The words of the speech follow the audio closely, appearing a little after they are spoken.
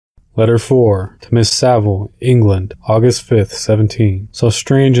Letter 4, to Miss Saville, England, August 5th, 17. So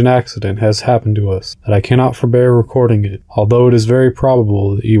strange an accident has happened to us, that I cannot forbear recording it, although it is very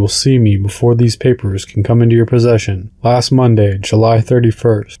probable that you will see me before these papers can come into your possession. Last Monday, July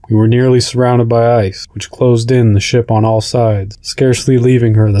 31st, we were nearly surrounded by ice, which closed in the ship on all sides, scarcely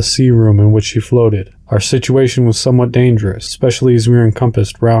leaving her the sea room in which she floated. Our situation was somewhat dangerous, especially as we were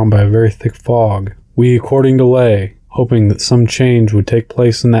encompassed round by a very thick fog. We, according to lay, hoping that some change would take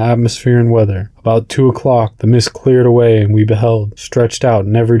place in the atmosphere and weather. About 2 o'clock, the mist cleared away, and we beheld, stretched out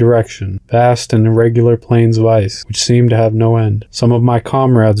in every direction, vast and irregular plains of ice, which seemed to have no end. Some of my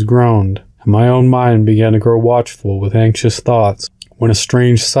comrades groaned, and my own mind began to grow watchful with anxious thoughts, when a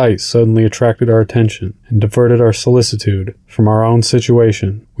strange sight suddenly attracted our attention, and diverted our solicitude from our own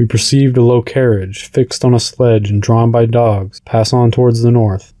situation. We perceived a low carriage, fixed on a sledge and drawn by dogs, pass on towards the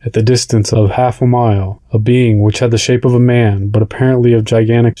north. At the distance of half a mile, a being which had the shape of a man, but apparently of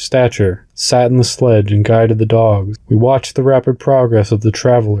gigantic stature, sat in the sledge and guided the dogs. We watched the rapid progress of the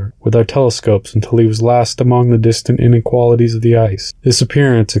traveler with our telescopes until he was last among the distant inequalities of the ice. This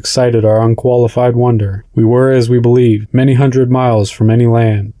appearance excited our unqualified wonder. We were, as we believed, many hundred miles from any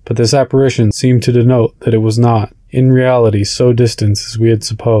land, but this apparition seemed to denote that it was not, in reality, so distant as we had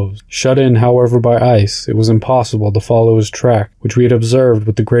supposed. Shut in, however, by ice, it was impossible to follow his track, which we had observed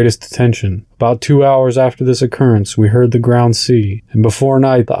with the greatest attention. About 2 hours after this occurrence, we heard the ground sea, and before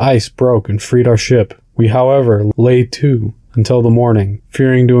night the ice broke and freed our ship. We, however, lay to until the morning,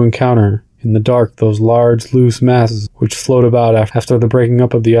 fearing to encounter in the dark those large, loose masses which float about after the breaking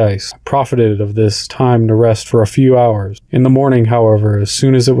up of the ice. I profited of this time to rest for a few hours. In the morning, however, as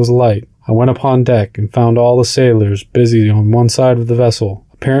soon as it was light, I went upon deck and found all the sailors busy on one side of the vessel,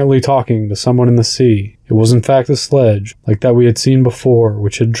 apparently talking to someone in the sea. It was in fact a sledge, like that we had seen before,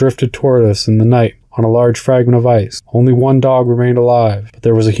 which had drifted toward us in the night on a large fragment of ice. Only one dog remained alive, but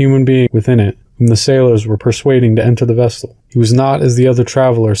there was a human being within it, whom the sailors were persuading to enter the vessel. He was not, as the other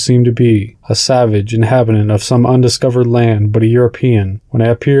traveler seemed to be, a savage inhabitant of some undiscovered land, but a European. When I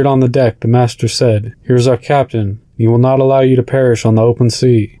appeared on the deck, the master said, "Here is our captain. He will not allow you to perish on the open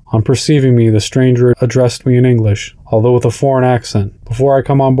sea." On perceiving me, the stranger addressed me in English, although with a foreign accent. "Before I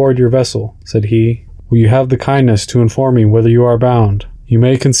come on board your vessel," said he, "will you have the kindness to inform me whither you are bound?" You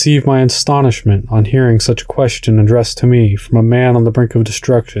may conceive my astonishment on hearing such a question addressed to me from a man on the brink of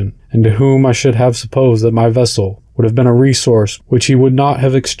destruction, and to whom I should have supposed that my vessel would have been a resource which he would not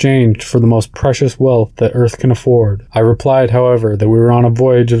have exchanged for the most precious wealth that earth can afford. I replied, however, that we were on a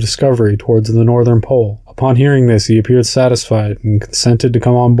voyage of discovery towards the northern pole. Upon hearing this, he appeared satisfied and consented to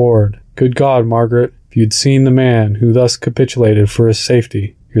come on board. Good God, Margaret, if you had seen the man who thus capitulated for his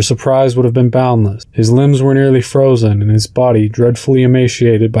safety, your surprise would have been boundless. His limbs were nearly frozen, and his body dreadfully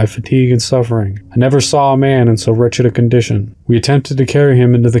emaciated by fatigue and suffering. I never saw a man in so wretched a condition. We attempted to carry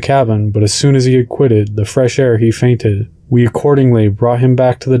him into the cabin, but as soon as he had quitted the fresh air he fainted. We accordingly brought him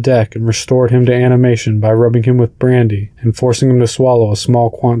back to the deck and restored him to animation by rubbing him with brandy and forcing him to swallow a small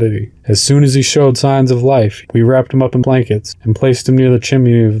quantity. As soon as he showed signs of life, we wrapped him up in blankets and placed him near the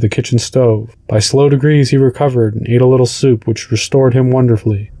chimney of the kitchen stove. By slow degrees he recovered and ate a little soup, which restored him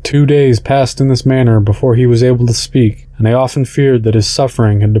wonderfully. 2 days passed in this manner before he was able to speak, and I often feared that his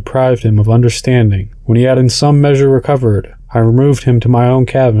suffering had deprived him of understanding. When he had in some measure recovered, I removed him to my own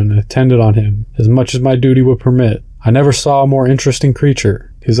cabin and attended on him as much as my duty would permit. I never saw a more interesting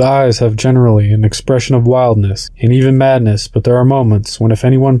creature. His eyes have generally an expression of wildness and even madness, but there are moments when if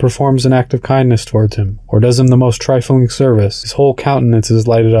anyone performs an act of kindness towards him, or does him the most trifling service, his whole countenance is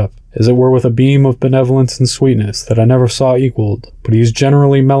lighted up, as it were with a beam of benevolence and sweetness that I never saw equalled. But he is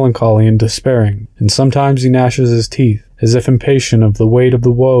generally melancholy and despairing, and sometimes he gnashes his teeth, as if impatient of the weight of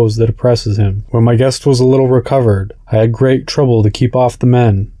the woes that oppresses him. When my guest was a little recovered, I had great trouble to keep off the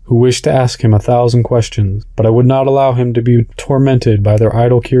men, who wished to ask him 1,000 questions, but I would not allow him to be tormented by their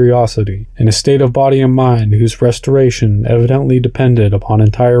idle curiosity. In a state of body and mind whose restoration evidently depended upon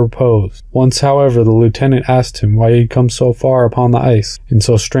entire repose. Once, however, the lieutenant asked him why he had come so far upon the ice in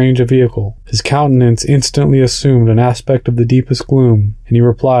so strange a vehicle. His countenance instantly assumed an aspect of the deepest gloom, and he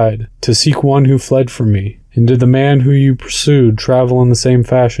replied, "To seek one who fled from me." "And did the man who you pursued travel in the same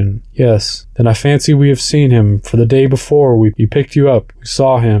fashion?" "Yes." "Then I fancy we have seen him, for the day before we picked you up, we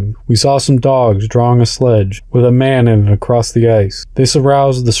saw him. We saw some dogs drawing a sledge, with a man in it across the ice." This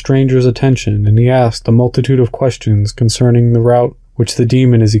aroused the stranger's attention, and he asked a multitude of questions concerning the route which the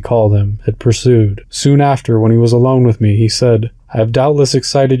demon, as he called him, had pursued. Soon after, when he was alone with me, he said, "I have doubtless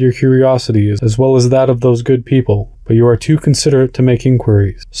excited your curiosity as well as that of those good people, but you are too considerate to make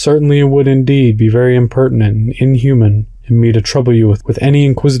inquiries. Certainly it would indeed be very impertinent and inhuman in me to trouble you with any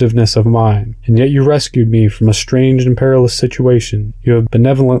inquisitiveness of mine, and yet you rescued me from a strange and perilous situation. You have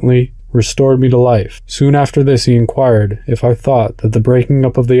benevolently restored me to life." Soon after this he inquired if I thought that the breaking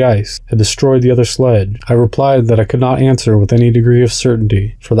up of the ice had destroyed the other sledge. I replied that I could not answer with any degree of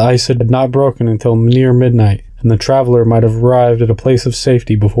certainty, for the ice had not broken until near midnight, and the traveler might have arrived at a place of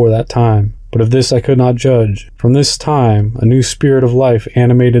safety before that time. But of this I could not judge. From this time a new spirit of life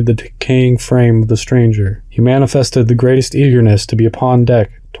animated the decaying frame of the stranger. He manifested the greatest eagerness to be upon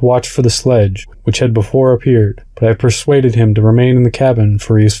deck, to watch for the sledge, which had before appeared, but I persuaded him to remain in the cabin,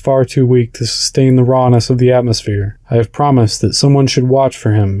 for he is far too weak to sustain the rawness of the atmosphere. I have promised that someone should watch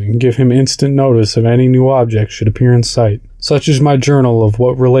for him, and give him instant notice if any new object should appear in sight. Such is my journal of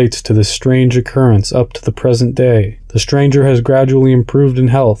what relates to this strange occurrence up to the present day. The stranger has gradually improved in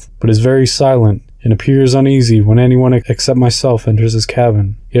health, but is very silent, and appears uneasy when anyone except myself enters his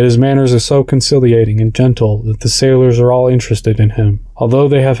cabin. Yet his manners are so conciliating and gentle that the sailors are all interested in him. Although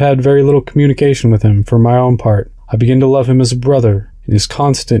they have had very little communication with him, for my own part, I begin to love him as a brother, and his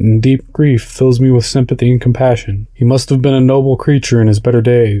constant and deep grief fills me with sympathy and compassion. He must have been a noble creature in his better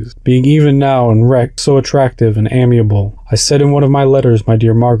days, being even now in wreck so attractive and amiable. I said in one of my letters, my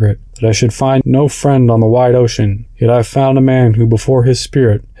dear Margaret, that I should find no friend on the wide ocean, yet I have found a man who before his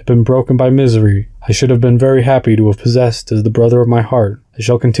spirit had been broken by misery, I should have been very happy to have possessed as the brother of my heart. I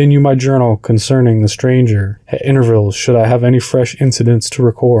shall continue my journal concerning the stranger at intervals should I have any fresh incidents to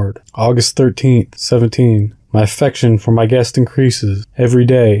record. August 13th, 17. My affection for my guest increases every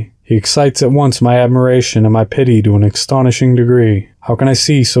day. He excites at once my admiration and my pity to an astonishing degree. How can I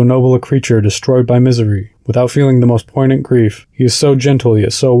see so noble a creature destroyed by misery without feeling the most poignant grief? He is so gentle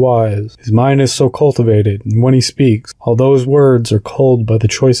yet so wise. His mind is so cultivated, and when he speaks, although his words are culled by the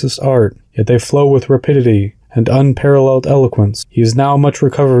choicest art, yet they flow with rapidity and unparalleled eloquence. He is now much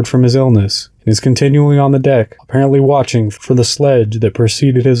recovered from his illness, and is continually on the deck, apparently watching for the sledge that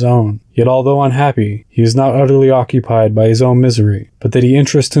preceded his own. Yet although unhappy, he is not utterly occupied by his own misery, but that he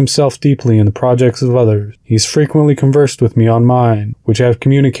interests himself deeply in the projects of others. He has frequently conversed with me on mine, which I have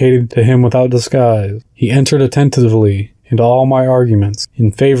communicated to him without disguise. He entered attentively into all my arguments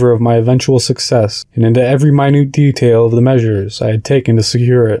in favor of my eventual success, and into every minute detail of the measures I had taken to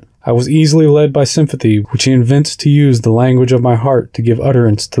secure it. I was easily led by sympathy, which he evinced to use the language of my heart to give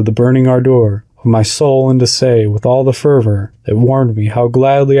utterance to the burning ardor of my soul, and to say, with all the fervor that warmed me, how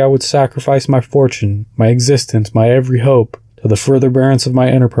gladly I would sacrifice my fortune, my existence, my every hope, to the furtherance of my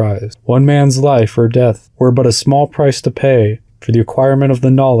enterprise. One man's life or death were but a small price to pay for the acquirement of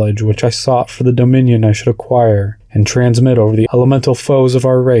the knowledge which I sought, for the dominion I should acquire and transmit over the elemental foes of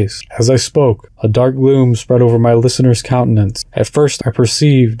our race. As I spoke, a dark gloom spread over my listener's countenance. At first I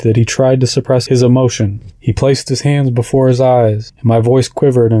perceived that he tried to suppress his emotion. He placed his hands before his eyes, and my voice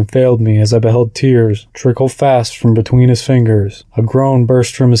quivered and failed me as I beheld tears trickle fast from between his fingers. A groan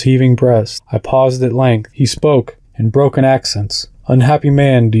burst from his heaving breast. I paused at length. He spoke in broken accents. "Unhappy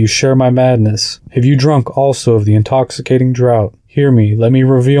man, do you share my madness? Have you drunk also of the intoxicating draught? Hear me, let me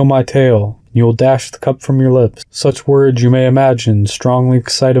reveal my tale. You will dash the cup from your lips." Such words, you may imagine, strongly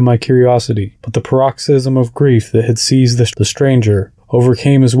excited my curiosity, but the paroxysm of grief that had seized the stranger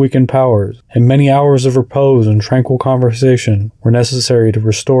overcame his weakened powers, and many hours of repose and tranquil conversation were necessary to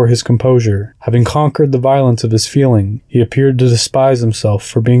restore his composure. Having conquered the violence of his feeling, he appeared to despise himself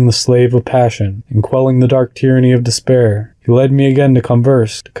for being the slave of passion, and quelling the dark tyranny of despair. He led me again to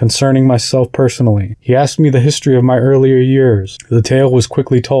converse concerning myself personally. He asked me the history of my earlier years. The tale was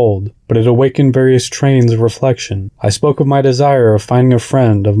quickly told, but it awakened various trains of reflection. I spoke of my desire of finding a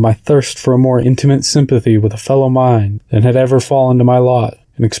friend, of my thirst for a more intimate sympathy with a fellow mind than had ever fallen to my lot,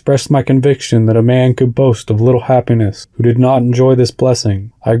 and expressed my conviction that a man could boast of little happiness who did not enjoy this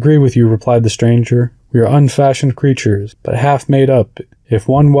blessing. "I agree with you," replied the stranger. "We are unfashioned creatures, but half made up. If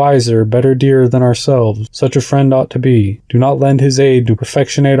one wiser, better dear than ourselves, such a friend ought to be. Do not lend his aid to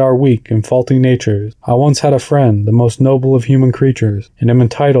perfectionate our weak and faulty natures. I once had a friend, the most noble of human creatures, and am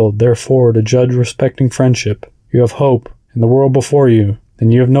entitled, therefore, to judge respecting friendship. You have hope, and the world before you,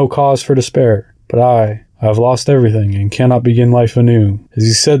 then you have no cause for despair. But I have lost everything, and cannot begin life anew." As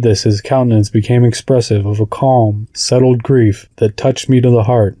he said this, his countenance became expressive of a calm, settled grief that touched me to the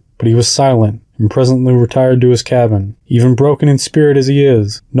heart. But he was silent, and presently retired to his cabin. Even broken in spirit as he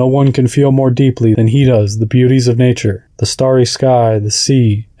is, no one can feel more deeply than he does the beauties of nature. The starry sky, the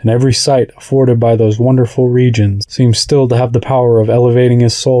sea, and every sight afforded by those wonderful regions seems still to have the power of elevating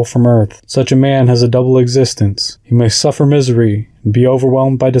his soul from earth. Such a man has a double existence. He may suffer misery and be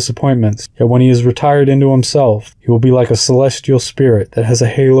overwhelmed by disappointments, yet when he is retired into himself, he will be like a celestial spirit that has a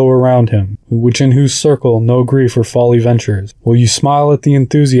halo around him, in whose circle no grief or folly ventures. Will you smile at the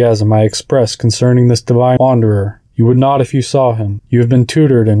enthusiasm I express concerning this divine wanderer? You would not if you saw him. You have been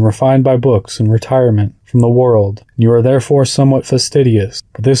tutored and refined by books and retirement from the world, and you are therefore somewhat fastidious,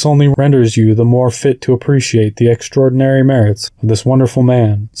 but this only renders you the more fit to appreciate the extraordinary merits of this wonderful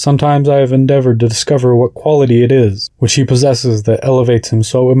man. Sometimes I have endeavored to discover what quality it is which he possesses that elevates him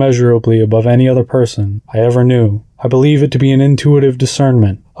so immeasurably above any other person I ever knew. I believe it to be an intuitive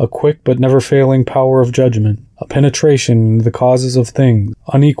discernment, a quick but never failing power of judgment, a penetration into the causes of things,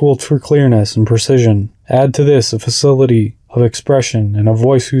 unequaled for clearness and precision. Add to this a facility of expression and a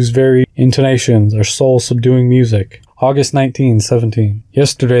voice whose very intonations are soul-subduing music. August 19, 17.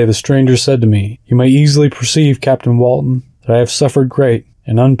 Yesterday the stranger said to me, "You may easily perceive, Captain Walton, that I have suffered great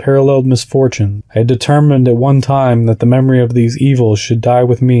and unparalleled misfortune. I had determined at one time that the memory of these evils should die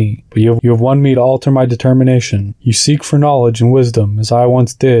with me, but you have won me to alter my determination. You seek for knowledge and wisdom, as I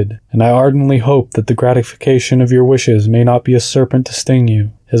once did, and I ardently hope that the gratification of your wishes may not be a serpent to sting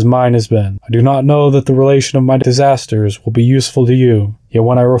you, as mine has been. I do not know that the relation of my disasters will be useful to you, yet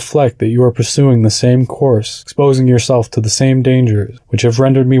when I reflect that you are pursuing the same course, exposing yourself to the same dangers which have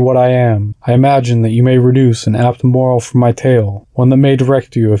rendered me what I am, I imagine that you may reduce an apt moral from my tale, one that may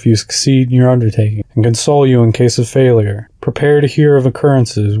direct you if you succeed in your undertaking, and console you in case of failure. Prepare to hear of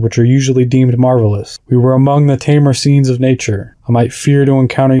occurrences which are usually deemed marvelous. We were among the tamer scenes of nature. I might fear to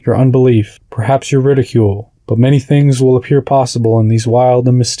encounter your unbelief, perhaps your ridicule, but many things will appear possible in these wild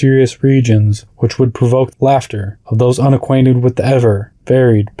and mysterious regions which would provoke laughter of those unacquainted with the ever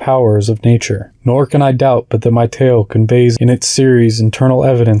varied powers of nature. Nor can I doubt but that my tale conveys in its series internal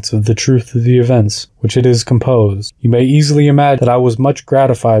evidence of the truth of the events which it is composed. You may easily imagine that I was much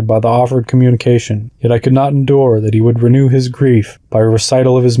gratified by the offered communication, yet I could not endure that he would renew his grief by a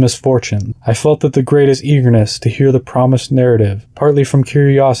recital of his misfortune. I felt that the greatest eagerness to hear the promised narrative, partly from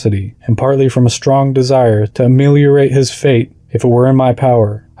curiosity, and partly from a strong desire to ameliorate his fate if it were in my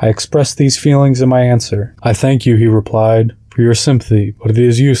power. I expressed these feelings in my answer. "I thank you," he replied, "for your sympathy, but it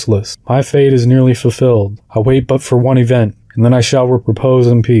is useless. My fate is nearly fulfilled. I wait but for one event, and then I shall repose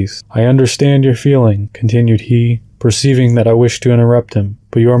in peace. I understand your feeling," continued he, perceiving that I wished to interrupt him,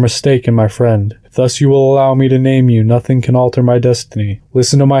 "but you are mistaken, my friend. If thus you will allow me to name you, nothing can alter my destiny.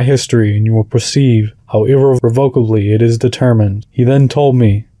 Listen to my history, and you will perceive how irrevocably it is determined." He then told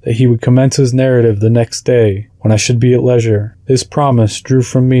me that he would commence his narrative the next day, when I should be at leisure. This promise drew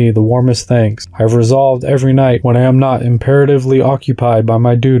from me the warmest thanks. I have resolved every night, when I am not imperatively occupied by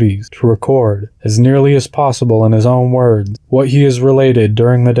my duties, to record, as nearly as possible in his own words, what he has related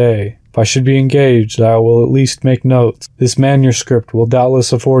during the day. If I should be engaged, I will at least make notes. This manuscript will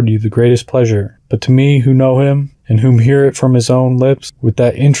doubtless afford you the greatest pleasure, but to me who know him, and whom hear it from his own lips, with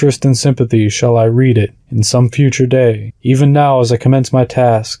that interest and sympathy shall I read it in some future day. Even now, as I commence my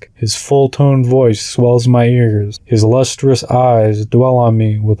task, his full-toned voice swells my ears, his lustrous eyes dwell on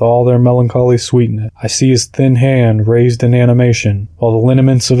me with all their melancholy sweetness. I see his thin hand raised in animation, while the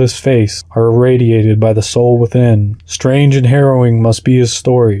lineaments of his face are irradiated by the soul within. Strange and harrowing must be his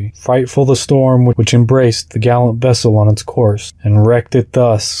story, frightful the storm which embraced the gallant vessel on its course, and wrecked it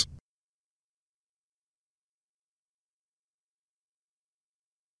thus.